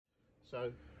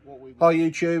So hi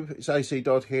YouTube, it's AC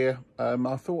Dodd here.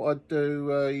 I thought I'd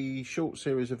do a short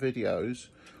series of videos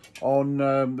on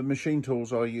the machine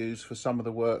tools I use for some of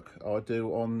the work I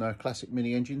do on classic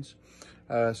mini engines.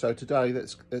 So today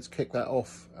let's kick that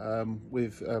off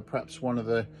with perhaps one of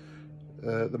the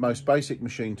most basic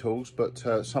machine tools, but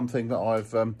something that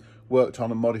I've worked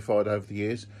on and modified over the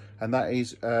years, and that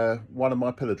is one of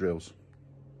my pillar drills.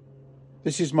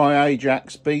 This is my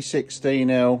Ajax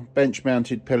B16L bench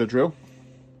mounted pillar drill.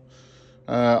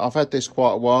 I've had this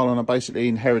quite a while and I basically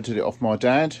inherited it off my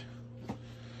dad.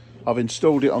 I've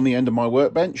installed it on the end of my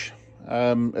workbench.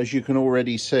 As you can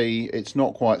already see, it's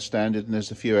not quite standard and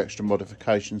there's a few extra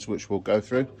modifications which we'll go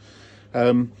through.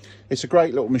 It's a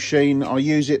great little machine. I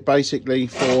use it basically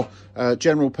for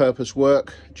general purpose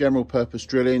work, general purpose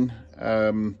drilling,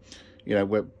 you know,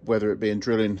 whether it be in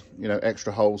drilling, you know,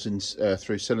 extra holes in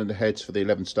through cylinder heads for the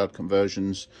 11 stud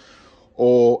conversions,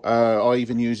 or I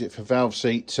even use it for valve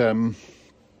seat,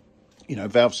 you know,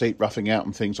 valve seat roughing out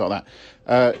and things like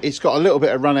that. It's got a little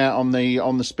bit of run out on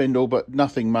the spindle, but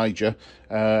nothing major,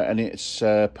 and it's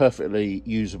perfectly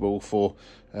usable for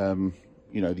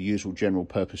you know, the usual general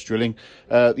purpose drilling.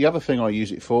 The other thing I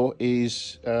use it for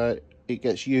is it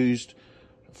gets used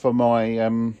for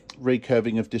my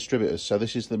recurving of distributors. So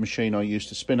this is the machine I use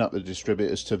to spin up the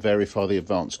distributors to verify the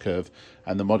advance curve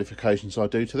and the modifications I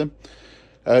do to them.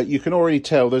 You can already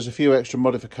tell there's a few extra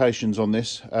modifications on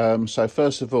this. So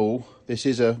first of all, this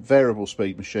is a variable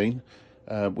speed machine,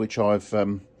 which I've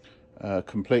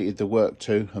completed the work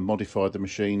to and modified the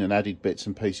machine and added bits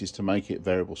and pieces to make it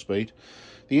variable speed.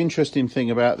 The interesting thing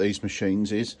about these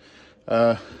machines is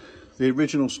the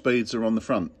original speeds are on the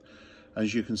front.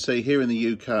 As you can see here in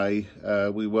the UK,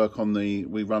 we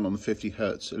run on the 50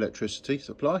 hertz electricity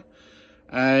supply,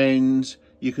 and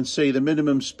you can see the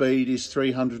minimum speed is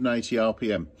 380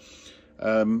 RPM,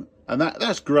 and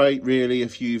that's great really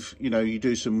if you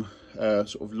do some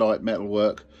sort of light metal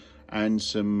work and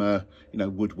some you know,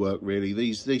 woodwork. Really,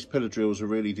 these pillar drills are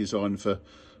really designed for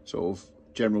sort of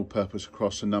general purpose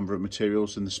across a number of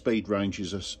materials, and the speed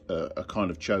ranges are kind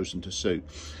of chosen to suit.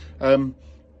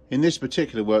 In this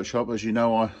particular workshop, as you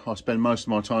know, I spend most of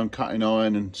my time cutting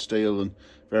iron and steel and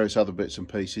various other bits and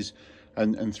pieces,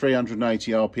 and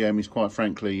 380 RPM is quite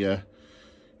frankly, you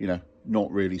know, not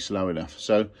really slow enough.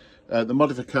 So the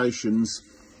modifications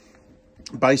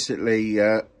basically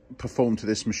performed to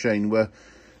this machine were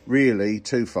really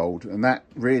twofold, and that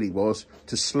really was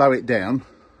to slow it down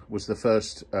was the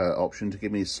first option, to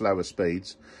give me slower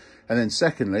speeds, and then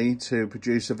secondly to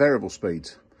produce a variable speed.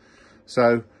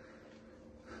 So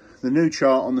the new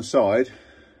chart on the side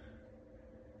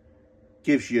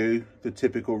gives you the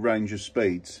typical range of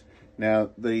speeds. Now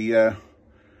the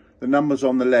numbers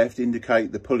on the left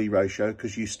indicate the pulley ratio,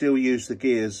 because you still use the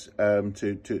gears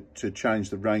to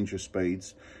change the range of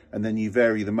speeds, and then you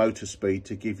vary the motor speed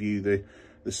to give you the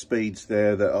speeds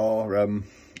there that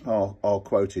are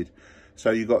quoted.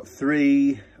 So you've got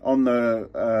three on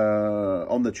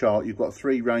the chart. You've got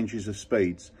three ranges of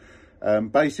speeds.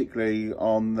 Basically,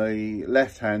 on the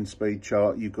left-hand speed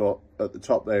chart, you've got at the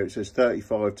top there, it says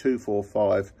 35,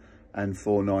 245, and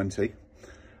 490.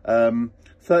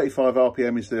 35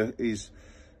 RPM is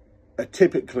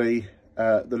typically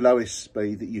the lowest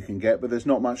speed that you can get, but there's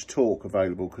not much torque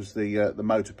available because the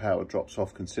motor power drops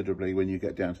off considerably when you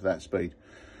get down to that speed.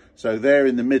 So there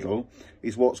in the middle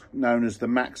is what's known as the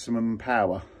maximum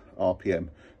power RPM.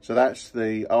 So that's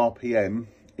the RPM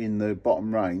in the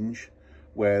bottom range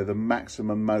where the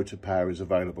maximum motor power is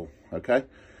available. Okay,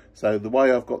 so the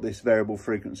way I've got this variable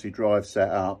frequency drive set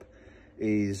up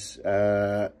is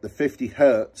the 50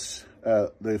 hertz,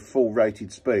 the full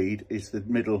rated speed, is the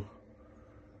middle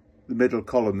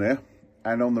column there,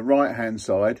 and on the right hand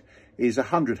side is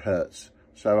 100 hertz.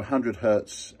 So 100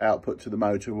 hertz output to the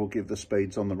motor will give the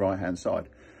speeds on the right hand side.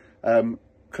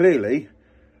 Clearly,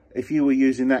 if you were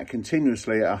using that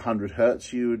continuously at 100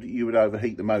 hertz, you would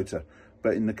overheat the motor.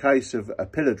 But in the case of a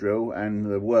pillar drill and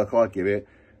the work I give it,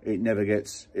 it never even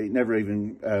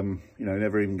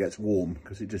gets warm,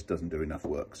 because it just doesn't do enough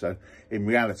work. So in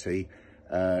reality,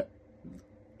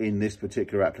 in this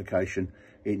particular application,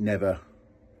 it never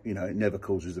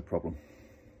causes a problem.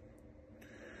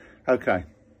 Okay.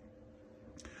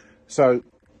 So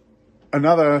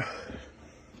another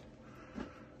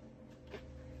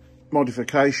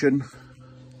modification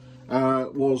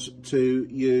was to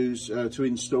use to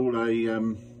install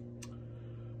an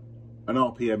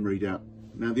RPM readout.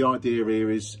 Now the idea here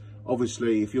is,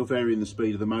 obviously, if you're varying the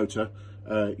speed of the motor,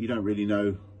 you don't really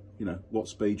know, what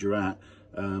speed you're at,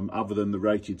 other than the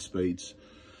rated speeds.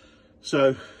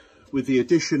 So with the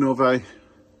addition of a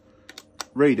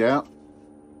readout,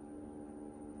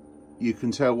 you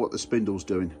can tell what the spindle's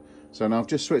doing. So now I've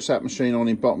just switched that machine on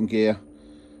in bottom gear,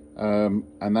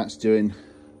 and that's doing,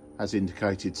 as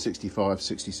indicated, 65,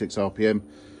 66 RPM.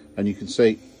 And you can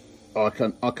see I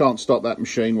can't stop that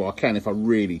machine. Well, I can if I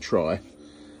really try.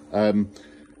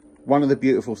 One of the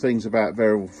beautiful things about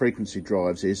variable frequency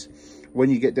drives is when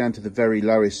you get down to the very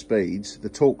lowest speeds, the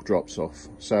torque drops off.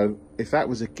 So if that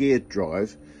was a geared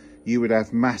drive, you would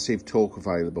have massive torque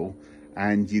available,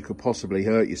 and you could possibly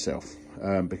hurt yourself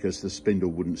because the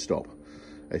spindle wouldn't stop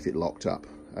if it locked up.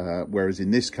 Whereas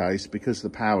in this case, because the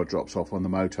power drops off on the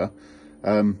motor,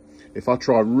 if I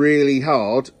try really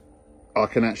hard, I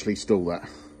can actually stall that.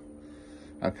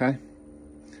 Okay.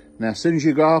 Now, as soon as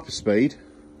you go up a speed,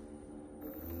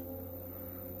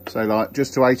 so like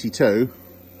just to 82,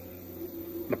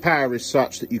 the power is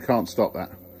such that you can't stop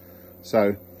that.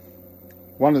 So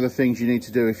one of the things you need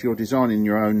to do if you're designing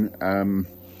your own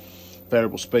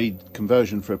variable speed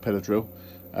conversion for a pillar drill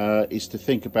is to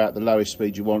think about the lowest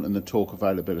speed you want and the torque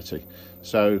availability.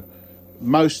 So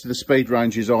most of the speed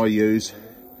ranges I use,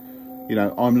 you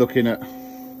know, I'm looking at,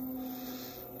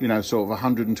 you know, sort of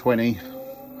 120,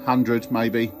 100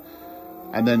 maybe,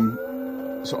 and then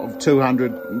sort of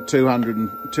 200, 200 and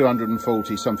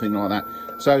 240, something like that.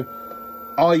 So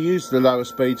I use the lower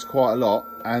speeds quite a lot,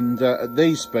 and at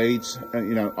these speeds,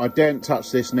 you know, I daren't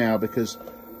touch this now because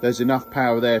there's enough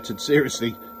power there to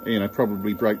seriously, you know,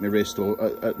 probably break my wrist or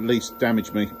at least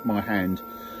damage my hand.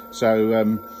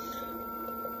 So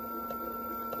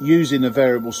using a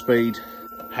variable speed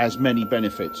has many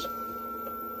benefits.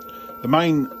 The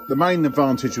main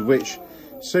advantage of which,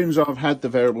 as soon as I've had the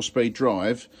variable speed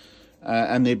drive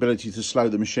and the ability to slow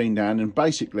the machine down and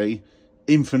basically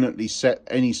infinitely set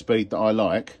any speed that I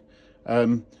like,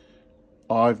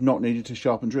 I've not needed to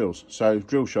sharpen drills. So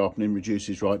drill sharpening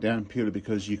reduces right down purely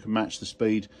because you can match the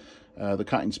speed, the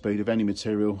cutting speed of any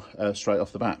material straight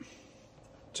off the bat.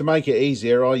 To make it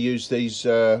easier, I use these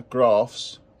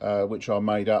graphs which I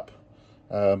made up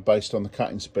based on the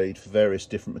cutting speed for various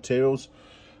different materials.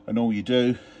 And all you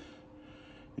do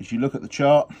is you look at the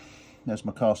chart. There's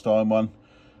my cast iron one.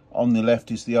 On the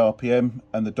left is the RPM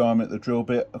and the diameter of the drill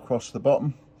bit across the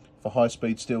bottom for high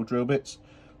speed steel drill bits.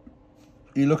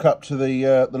 You look up to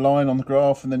the line on the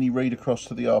graph and then you read across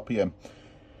to the RPM.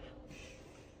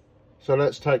 So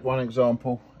let's take one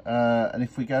example, and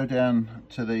if we go down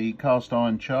to the cast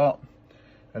iron chart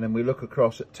and then we look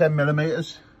across at 10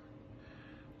 millimeters,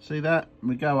 see that? And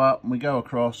we go up and we go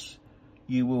across,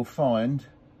 you will find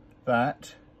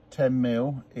that 10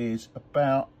 mil is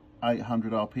about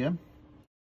 800 RPM.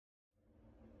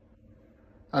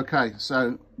 Okay,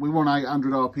 so we want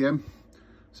 800 RPM.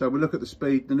 So we look at the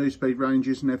speed, the new speed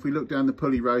ranges, and if we look down the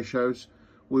pulley ratios,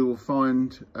 we will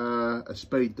find a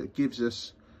speed that gives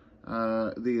us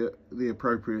the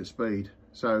appropriate speed.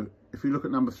 So if we look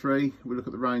at number 3, we look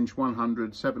at the range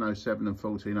 100, 707 and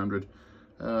 1400.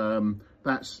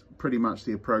 That's pretty much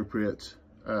the appropriate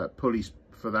pulleys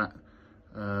for that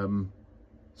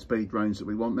speed range that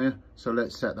we want there. So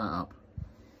let's set that up.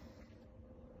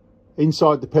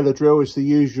 Inside the pillar drill is the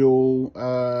usual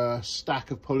stack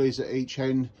of pulleys at each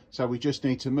end, so we just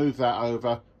need to move that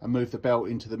over and move the belt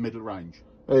into the middle range.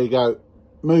 There you go,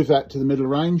 move that to the middle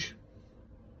range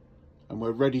and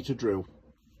we're ready to drill.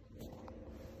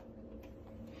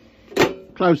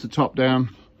 Close the top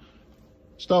down,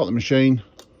 start the machine,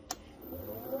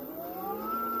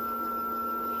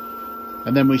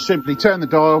 and then we simply turn the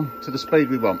dial to the speed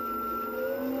we want.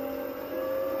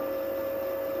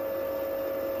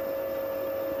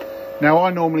 Now,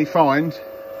 I normally find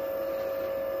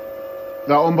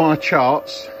that on my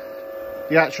charts,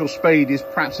 the actual speed is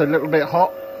perhaps a little bit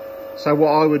hot. So what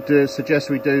I would suggest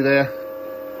we do there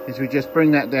is we just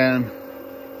bring that down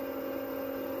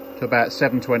to about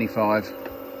 725.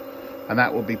 And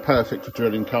that will be perfect for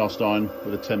drilling cast iron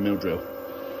with a 10mm drill.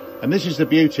 And this is the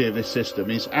beauty of this system,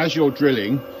 is as you're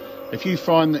drilling, if you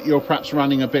find that you're perhaps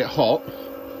running a bit hot,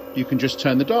 you can just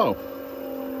turn the dial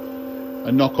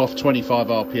and knock off 25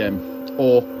 RPM,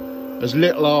 or as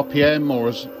little RPM, or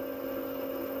as,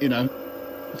 you know,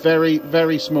 very,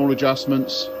 very small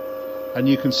adjustments, and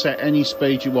you can set any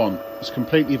speed you want. It's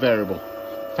completely variable.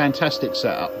 Fantastic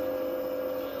setup.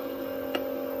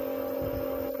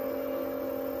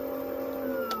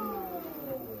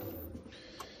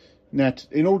 Now,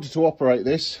 in order to operate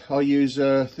this, I use,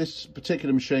 this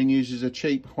particular machine uses a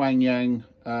cheap Huang Yang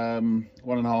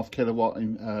 1.5 kilowatt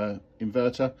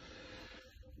inverter.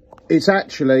 It's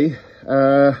actually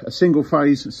a single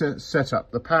phase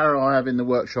setup. The power I have in the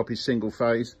workshop is single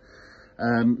phase.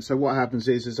 So what happens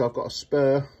is I've got a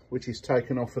spur which is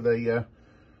taken off of the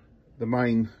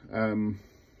main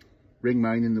ring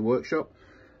main in the workshop,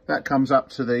 That comes up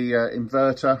to the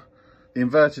inverter. The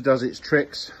inverter does its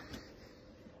tricks,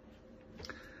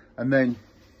 and then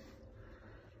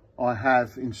I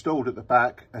have installed at the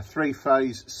back a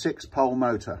 3-phase 6-pole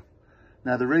motor.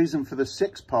 Now the reason for the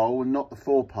 6-pole and not the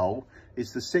 4-pole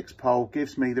is the 6-pole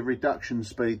gives me the reduction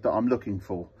speed that I'm looking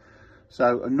for.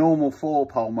 So a normal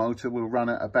 4-pole motor will run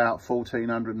at about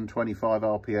 1425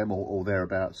 RPM or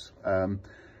thereabouts.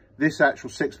 This actual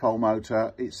 6-pole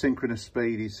motor, its synchronous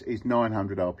speed is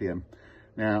 900 RPM.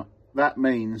 Now that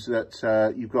means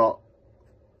that you've got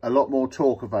a lot more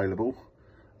torque available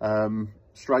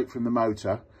straight from the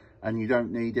motor, and you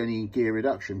don't need any gear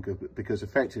reduction because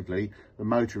effectively the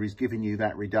motor is giving you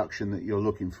that reduction that you're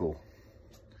looking for.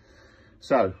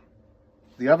 So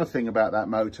the other thing about that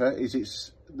motor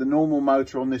is the normal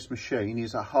motor on this machine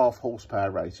is a 1/2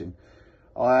 horsepower rating.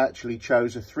 I actually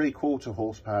chose a 3/4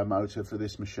 horsepower motor for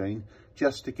this machine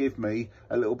just to give me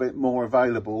a little bit more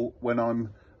available when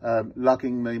I'm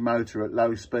lugging the motor at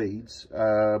low speeds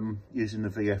using the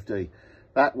VFD.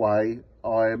 That way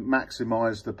I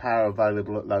maximise the power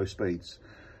available at low speeds.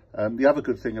 The other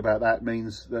good thing about that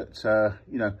means that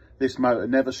you know, this motor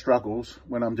never struggles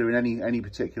when I'm doing any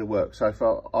particular work. So if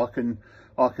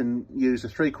I can use a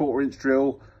 3/4 inch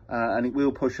drill and it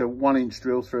will push a 1 inch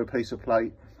drill through a piece of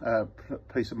plate,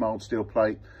 piece of mild steel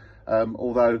plate,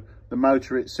 although the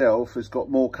motor itself has got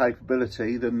more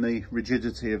capability than the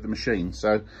rigidity of the machine.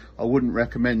 So I wouldn't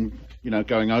recommend, you know,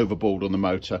 going overboard on the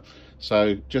motor.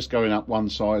 So just going up one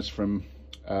size from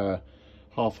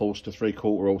 1/2 horse to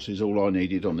 3/4 horse is all I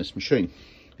needed on this machine.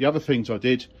 The other things I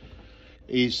did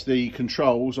is the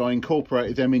controls. I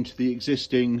incorporated them into the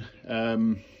existing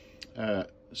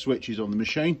switches on the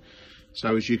machine.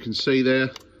 So as you can see there,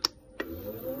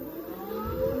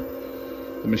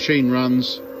 the machine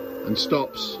runs and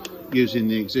stops using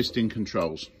the existing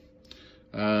controls.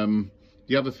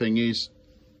 The other thing is,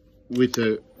 with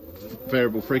the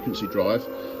variable frequency drive,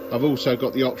 I've also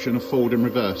got the option of forward and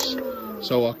reverse.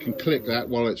 So I can click that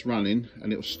while it's running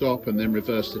and it'll stop and then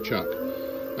reverse the chuck.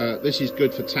 This is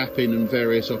good for tapping and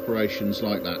various operations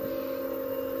like that.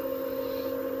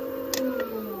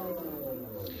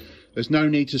 There's no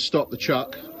need to stop the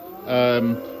chuck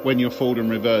when you're forward and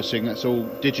reversing. That's all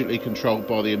digitally controlled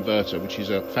by the inverter, which is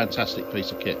a fantastic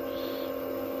piece of kit.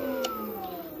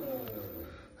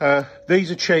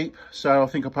 These are cheap, so I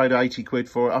think I paid 80 quid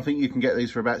for it. I think you can get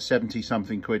these for about 70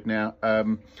 something quid now.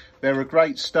 They're a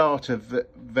great start of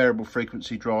variable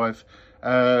frequency drive.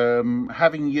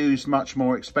 Having used much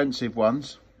more expensive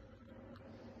ones,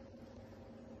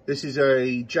 this is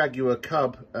a Jaguar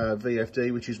Cub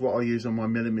Vfd, which is what I use on my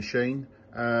milling machine.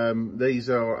 These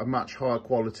are a much higher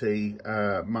quality,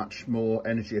 much more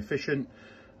energy efficient,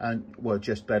 and well,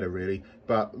 just better really,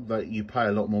 but you pay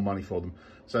a lot more money for them.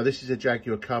 So this is a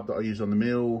Jaguar Cub that I use on the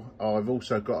mill. I've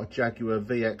also got a Jaguar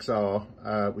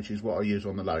VXR, which is what I use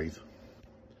on the lathe.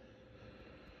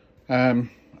 And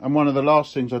one of the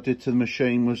last things I did to the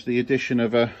machine was the addition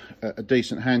of a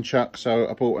decent hand chuck. So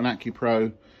I bought an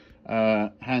AccuPro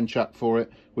hand chuck for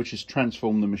it, which has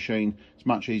transformed the machine. It's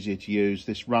much easier to use.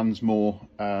 This runs more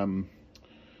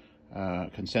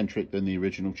concentric than the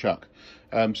original chuck.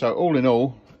 So all in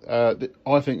all,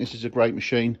 I think this is a great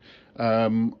machine.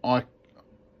 I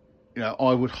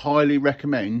would highly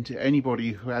recommend to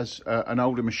anybody who has an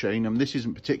older machine, and this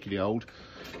isn't particularly old,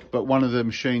 but one of the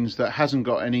machines that hasn't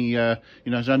got any,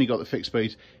 has only got the fixed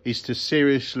speed, is to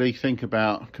seriously think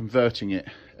about converting it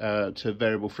to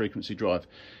variable frequency drive.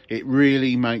 It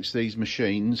really makes these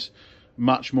machines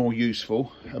much more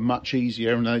useful and much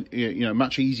easier, and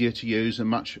much easier to use, and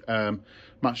much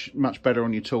better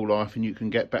on your tool life, and you can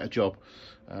get better job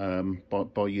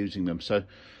by using them. So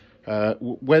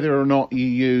whether or not you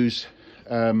use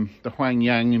the Huang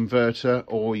Yang inverter,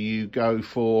 or you go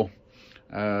for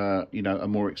a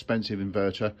more expensive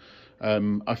inverter,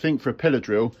 I think for a pillar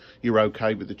drill you're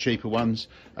okay with the cheaper ones,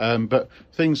 but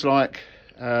things like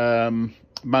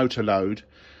motor load,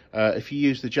 if you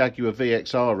use the Jaguar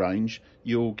VXR range,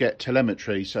 you'll get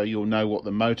telemetry, so you'll know what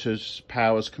the motor's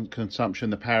power's consumption,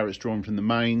 the power it's drawn from the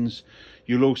mains.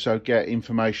 You'll also get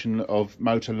information of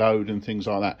motor load and things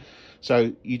like that.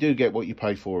 So you do get what you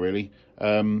pay for, really.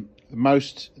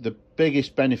 The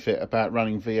biggest benefit about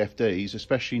running VFDs,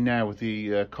 especially now with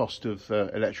the cost of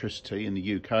electricity in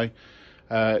the UK,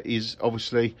 is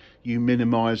obviously you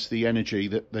minimise the energy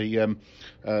that the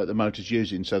motor's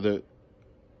using. So that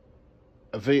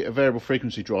a variable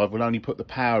frequency drive will only put the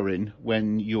power in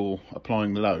when you're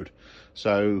applying the load.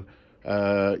 So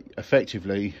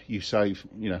effectively you save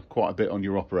quite a bit on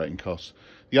your operating costs.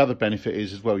 The other benefit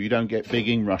is as well, you don't get big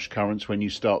inrush currents when you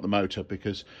start the motor,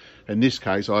 because in this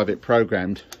case I have it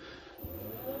programmed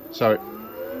so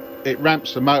it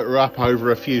ramps the motor up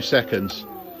over a few seconds.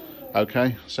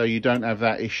 Okay, so you don't have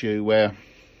that issue where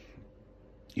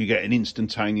you get an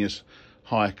instantaneous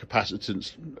high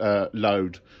capacitance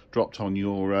load dropped on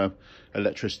your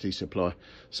electricity supply.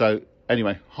 So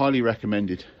anyway, highly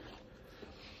recommended.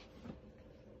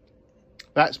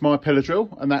 That's my pillar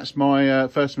drill, and that's my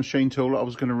first machine tool that I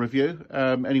was going to review.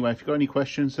 Anyway, if you've got any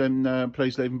questions, then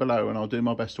please leave them below and I'll do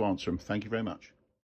my best to answer them. Thank you very much.